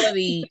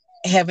 quality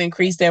have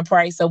increased their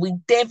price. So we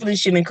definitely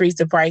should increase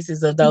the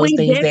prices of those We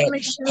things that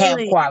definitely have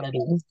should. quality.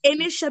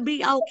 And it should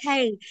be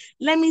okay.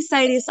 Let me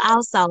say this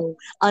also.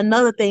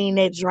 Another thing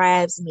that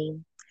drives me.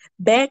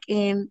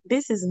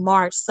 This is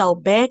March, so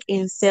back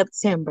in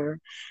September,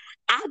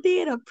 I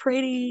did a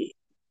pretty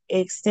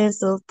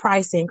extensive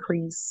price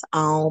increase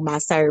on my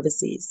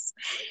services.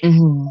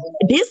 Hmm.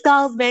 This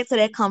goes back to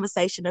that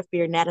conversation of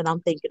fear now that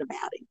I'm thinking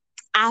about it.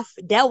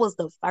 That was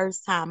the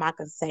first time I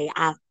could say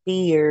I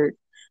feared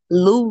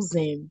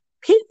losing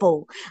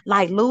people,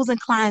 like losing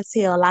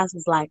clientele. I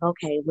was like,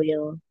 okay,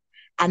 well,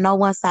 I know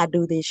once I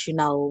do this,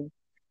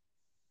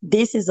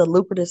 this is a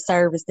lucrative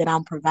service that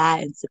I'm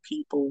providing to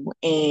people,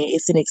 and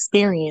it's an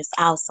experience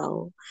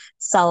also.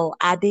 So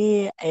I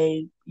did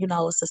a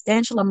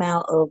substantial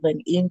amount of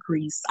an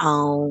increase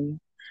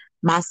on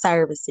my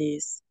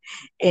services.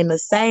 And to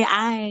say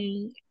I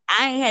ain't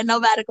had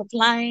nobody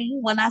complain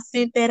when I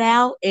sent that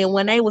out, and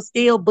when they were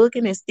still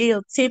booking and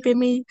still tipping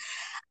me,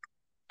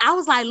 I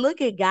was like, look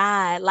at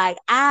God. Like,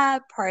 I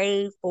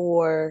pray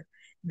for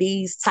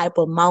these type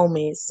of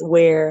moments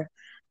where,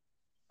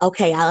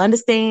 okay, I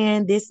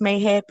understand this may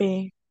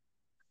happen,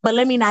 but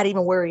let me not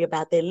even worry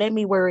about that. Let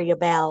me worry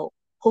about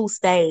who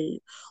stayed,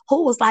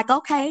 who was like,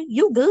 okay,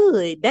 you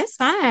good. That's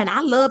fine.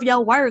 I love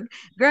your work.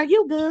 Girl,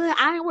 you good.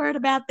 I ain't worried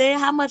about that.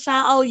 How much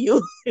I owe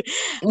you?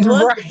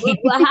 Right.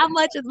 How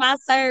much is my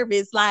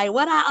service? Like,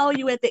 what I owe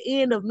you at the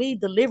end of me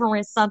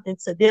delivering something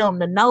to them,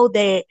 to know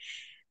that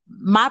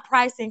my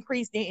price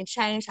increase didn't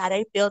change how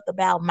they felt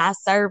about my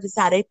service,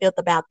 how they felt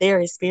about their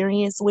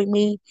experience with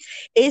me.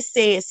 It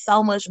said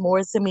so much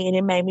more to me, and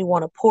it made me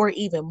want to pour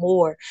even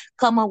more,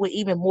 come up with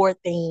even more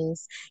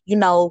things,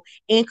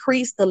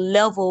 increase the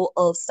level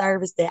of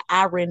service that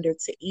I render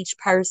to each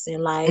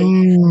person. Like,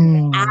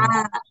 Mm.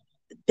 I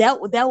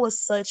that was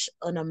such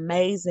an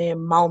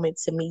amazing moment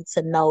to me,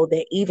 to know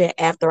that even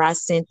after I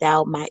sent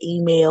out my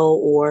email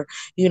or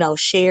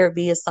shared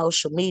via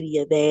social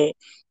media that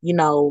you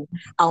know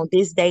on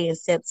this day in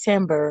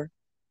September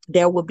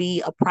there will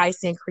be a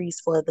price increase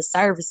for the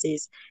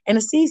services, and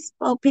to see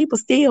people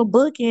still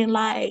booking,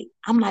 like,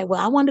 I'm like,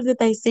 well, I wonder if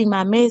they see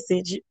my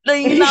message, so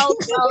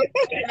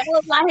that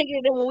was like,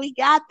 and then when we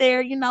got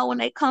there, when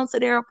they come to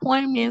their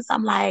appointments,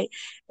 I'm like,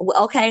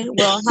 well, okay,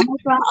 well, how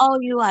much do I owe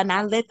you? And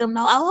I let them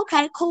know, oh,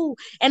 okay, cool.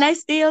 And they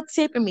still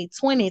tipping me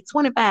 20,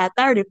 25,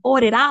 30,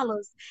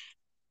 $40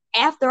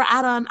 after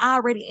I done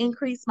already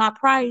increased my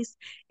price.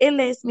 It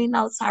lets me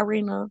know,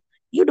 Tyrina,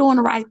 you doing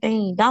the right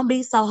thing. Don't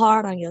be so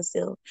hard on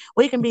yourself.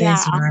 We can be our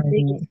That's own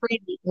biggest right.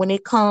 critic when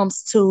it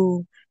comes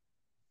to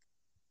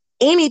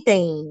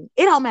anything.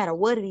 It don't matter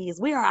what it is.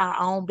 We are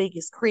our own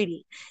biggest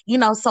critic.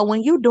 So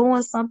when you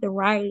doing something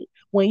right,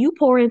 when you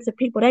pour into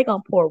people, they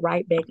gonna pour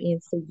right back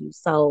into you.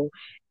 So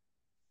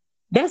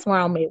that's where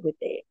I'm at with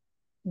that.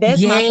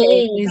 That's my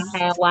passion Yes.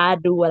 behind why I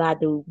do what I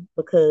do,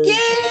 because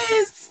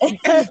Yes.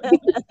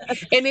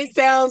 And it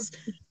sounds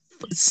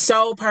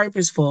so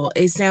purposeful.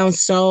 It sounds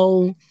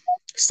so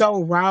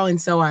raw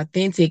and so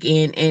authentic.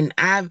 And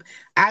I've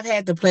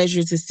had the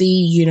pleasure to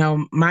see,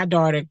 my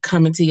daughter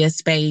come into your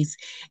space,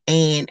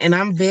 and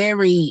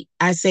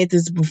I said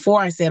this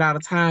before, I said all the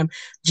time,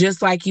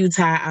 just like you,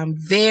 Ty, I'm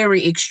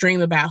very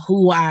extreme about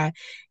who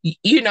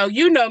you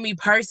know me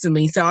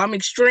personally. So I'm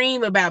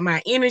extreme about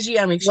my energy.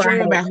 I'm extreme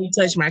right, about who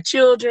touched my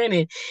children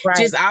and right.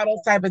 just all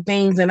those type of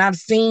things. And I've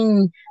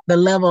seen the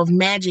level of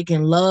magic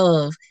and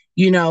love,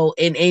 and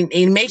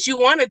it makes you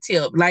want to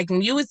tip. Like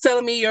when you was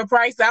telling me your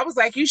price, I was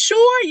like, "You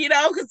sure?"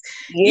 Because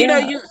Yeah,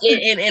 you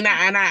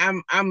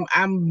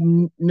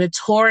I'm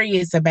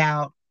notorious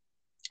about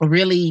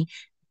really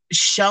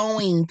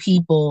showing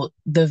people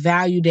the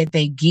value that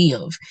they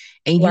give,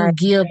 and you right.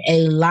 give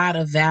a lot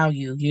of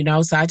value,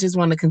 so I just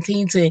want to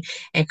continue to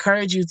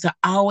encourage you to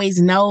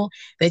always know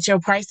that your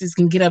prices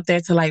can get up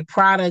there to like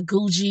Prada,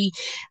 Gucci,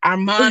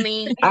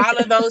 Armani, all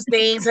of those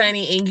things,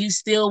 honey, and you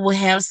still will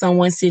have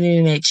someone sitting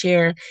in that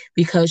chair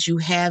because you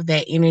have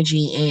that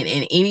energy.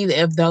 And any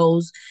of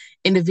those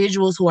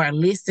individuals who are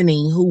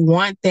listening who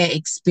want that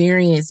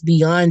experience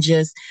beyond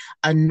just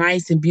a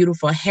nice and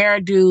beautiful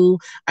hairdo,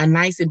 a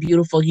nice and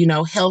beautiful,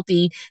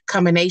 healthy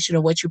combination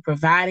of what you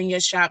provide in your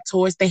shop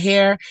towards the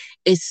hair,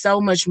 is so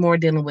much more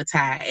dealing with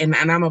Ty. And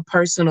I'm a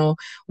personal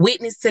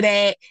witness to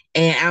that.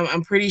 And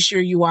I'm pretty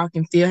sure you all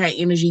can feel her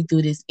energy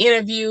through this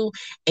interview.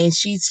 And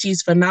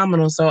she's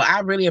phenomenal. So I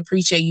really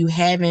appreciate you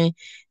having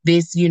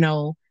this,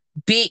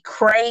 big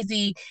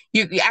crazy,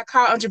 I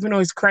call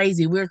entrepreneurs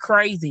crazy. We're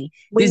crazy.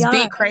 We This are.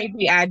 big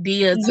crazy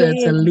idea to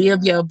Yeah.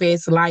 live your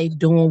best life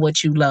doing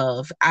what you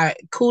love. I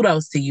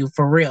kudos to you,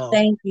 for real.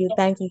 Thank you.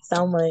 Thank you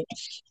so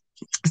much.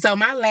 So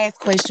my last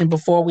question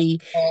before we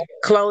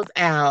close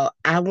out,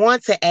 I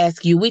want to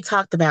ask you, we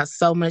talked about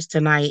so much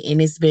tonight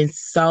and it's been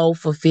so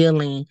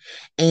fulfilling.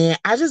 And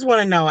I just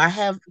want to know,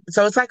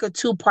 so it's like a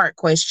two-part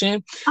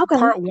question. Okay.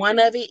 Part one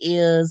of it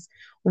is,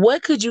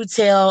 what could you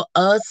tell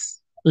us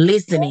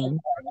listening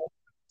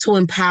to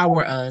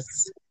empower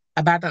us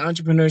about the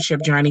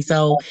entrepreneurship journey.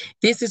 So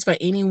this is for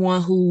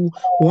anyone who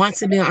wants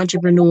to be an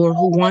entrepreneur,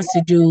 who wants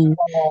to do,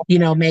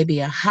 maybe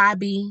a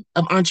hobby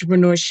of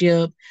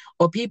entrepreneurship,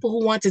 or people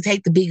who want to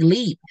take the big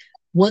leap.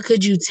 What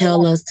could you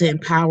tell us to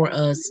empower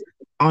us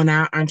on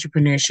our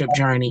entrepreneurship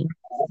journey?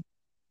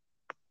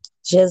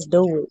 Just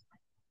do it.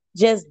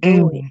 Just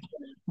do it. Mm.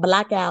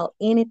 Block out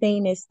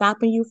anything that's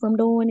stopping you from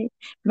doing it.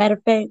 Matter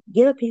of fact,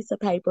 get a piece of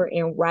paper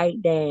and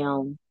write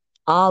down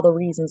all the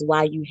reasons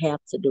why you have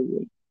to do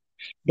it.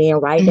 Then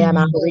write down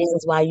all Mm. the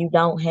reasons why you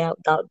don't have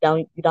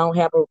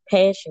a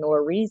passion or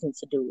a reason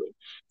to do it.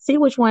 See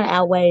which one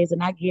outweighs,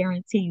 and I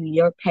guarantee you,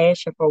 your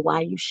passion for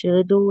why you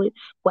should do it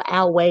will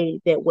outweigh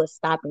that what's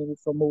stopping you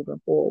from moving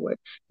forward.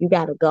 You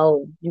gotta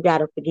go. You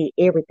gotta forget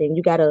everything.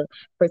 You gotta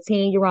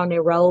pretend you're on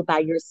that road by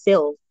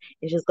yourself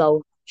and just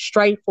go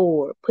straight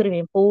forward. Put it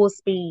in full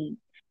speed.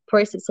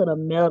 Press it to the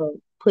metal.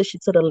 Push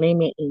it to the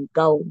limit and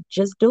go.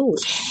 Just do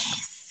it.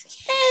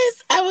 Yes,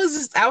 yes.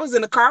 I was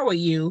in a car with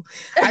you.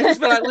 I just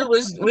feel like we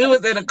was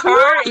in a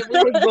car and we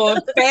was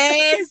going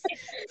fast,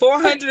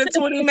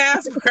 420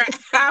 miles per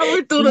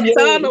hour through the Yes,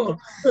 tunnel.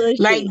 push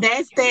Like it.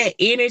 that's that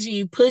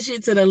energy. Push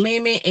it to the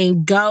limit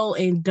and go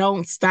and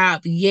don't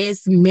stop.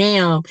 Yes,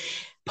 ma'am.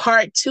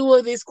 Part two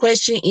of this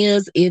question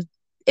is if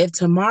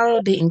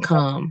tomorrow didn't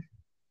come,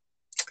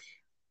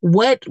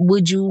 what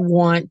would you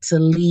want to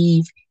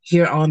leave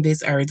here on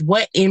this earth?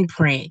 What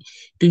imprint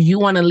do you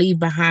want to leave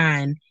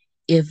behind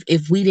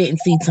if we didn't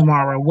see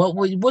tomorrow?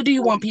 What do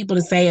you want people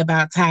to say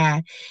about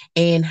Ty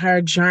and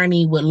her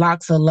journey with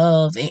Locks of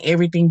Love and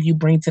everything you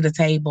bring to the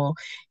table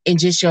and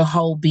just your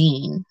whole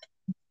being?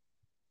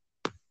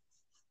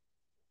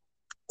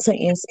 To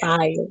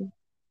inspire.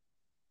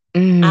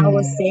 I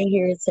was Mm. sent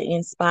here to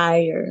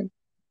inspire,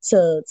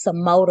 to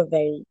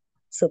motivate,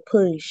 to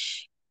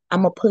push.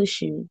 I'ma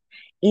push you.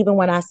 Even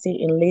when I sit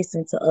and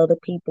listen to other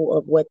people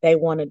of what they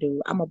want to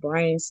do, I'ma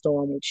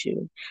brainstorm with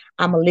you.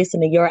 I'ma listen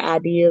to your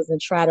ideas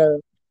and try to,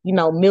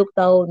 milk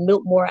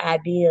more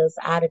ideas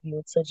out of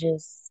you to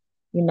just,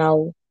 you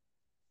know,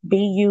 be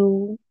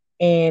you.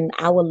 And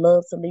I would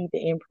love to leave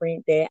the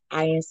imprint that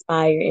I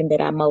inspire and that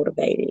I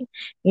motivated.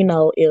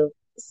 If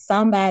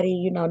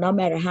somebody, no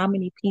matter how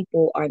many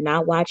people are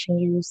not watching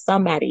you,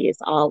 somebody is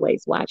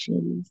always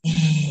watching you.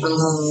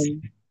 Yes.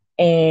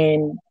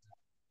 And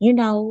you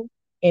know,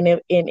 and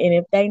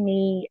if they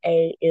need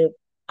if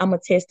I'm a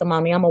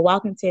testimony, I'm a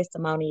walking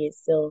testimony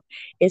itself.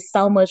 It's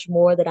so much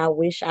more that I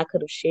wish I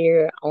could have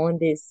shared on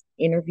this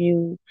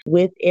interview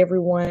with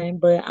everyone,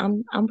 but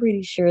I'm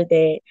pretty sure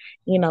that,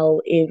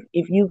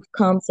 if you've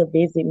come to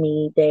visit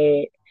me,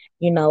 that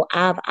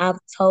I've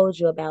told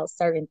you about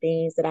certain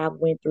things that I've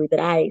went through, that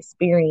I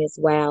experienced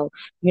while,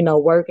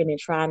 working and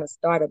trying to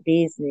start a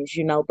business,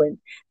 but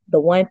the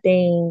one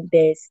thing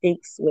that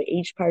sticks with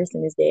each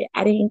person is that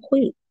I didn't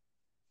quit.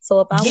 So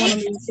if I want to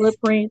leave Yes.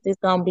 footprints, it's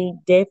gonna be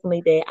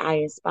definitely that I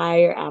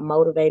inspire, I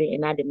motivated,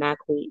 and I did not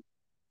quit.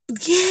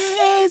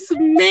 Yes,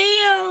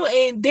 ma'am.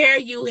 And there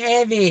you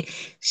have it.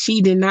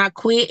 She did not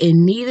quit,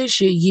 and neither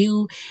should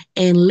you.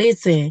 And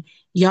listen,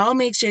 y'all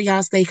make sure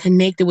y'all stay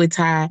connected with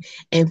Ty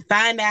and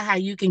find out how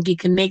you can get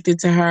connected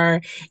to her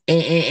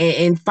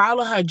and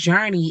follow her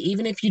journey.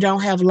 Even if you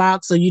don't have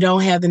locks or you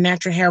don't have the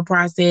natural hair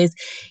process,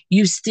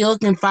 you still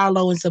can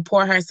follow and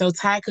support her. So,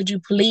 Ty, could you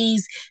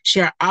please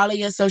share all of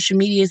your social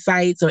media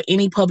sites or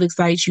any public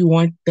sites you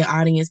want the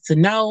audience to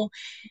know?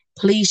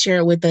 Please share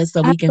it with us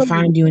so we can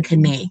find you and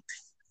Absolutely. connect.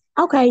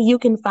 Okay, you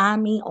can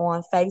find me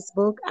on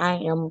Facebook. I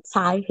am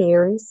Ty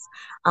Harris.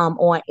 On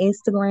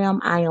Instagram,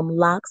 I am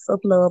Locks of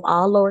Love,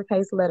 all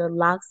lowercase letter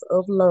Locks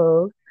of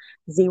Love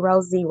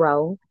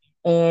 00.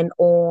 And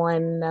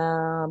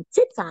on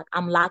TikTok,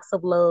 I'm Locks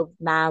of Love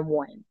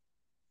 91.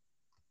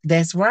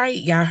 That's right.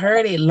 Y'all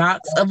heard it.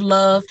 Locks of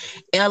Love,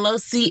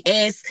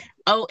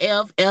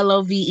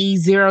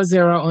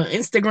 LOCSOFLOVE00 on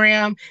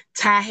Instagram,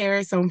 Ty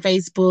Harris on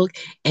Facebook,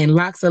 and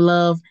Locks of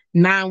Love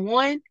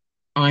 91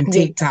 on Yes.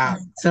 TikTok.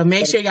 So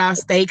make sure y'all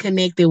stay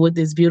connected with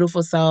this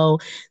beautiful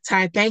soul.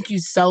 Ty, thank you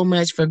so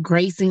much for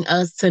gracing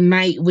us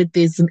tonight with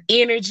this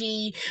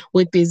energy,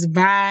 with this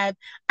vibe.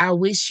 I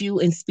wish you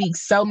and speak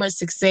so much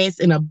success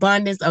and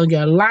abundance on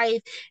your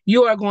life.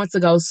 You are going to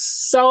go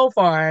so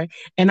far,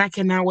 and I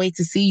cannot wait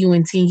to see you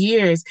in 10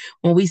 years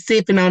when we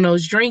sipping on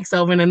those drinks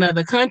over in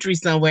another country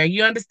somewhere.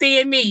 You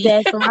understand me?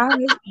 That's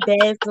right.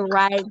 That's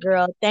right,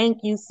 girl. Thank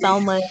you so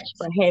much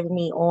for having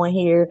me on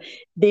here.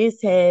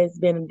 This has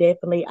been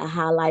definitely a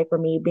highlight for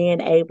me,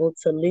 being able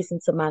to listen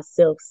to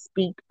myself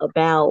speak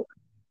about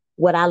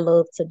what I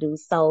love to do.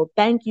 So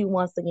thank you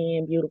once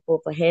again,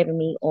 beautiful, for having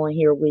me on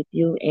here with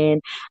you.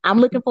 And I'm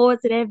looking forward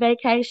to that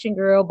vacation,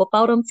 girl.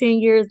 Before them 10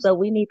 years, though,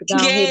 we need to go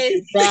and hit Yes.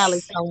 this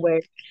valley somewhere.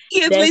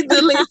 Yes, That's we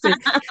do. Listen,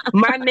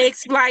 my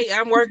next flight,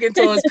 I'm working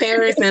towards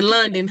Paris and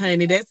London,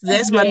 honey. That's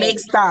my yes,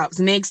 next stops.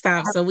 Next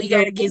stop. So we got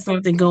to absolutely. get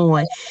something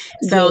going.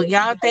 So Yes.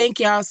 y'all, thank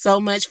y'all so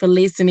much for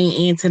listening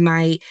in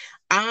tonight.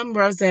 I'm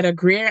Rosetta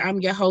Greer.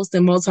 I'm your host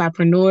and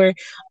multipreneur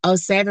of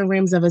Seven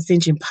Rims of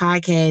Ascension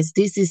podcast.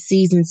 This is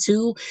season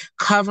 2,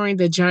 covering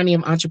the journey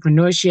of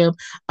entrepreneurship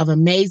of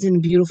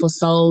amazing, beautiful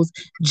souls,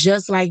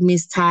 just like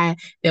Miss Ty,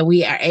 that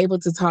we are able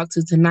to talk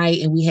to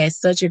tonight. And we had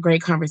such a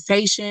great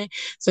conversation.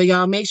 So,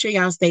 y'all, make sure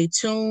y'all stay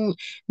tuned.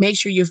 Make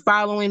sure you're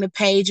following the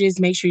pages.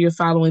 Make sure you're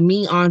following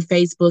me on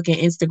Facebook and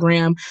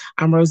Instagram.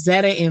 I'm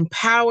Rosetta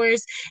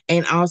Empowers,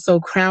 and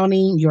also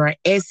Crowning Your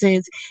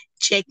Essence.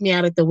 Check me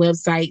out at the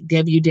website,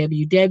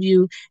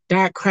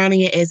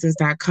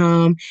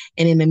 www.crowningyouressence.com.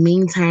 And in the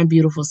meantime,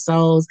 beautiful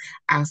souls,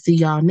 I'll see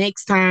y'all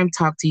next time.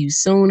 Talk to you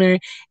sooner.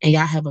 And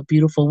y'all have a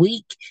beautiful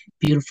week,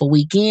 beautiful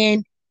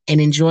weekend, and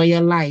enjoy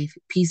your life.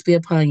 Peace be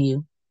upon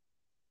you.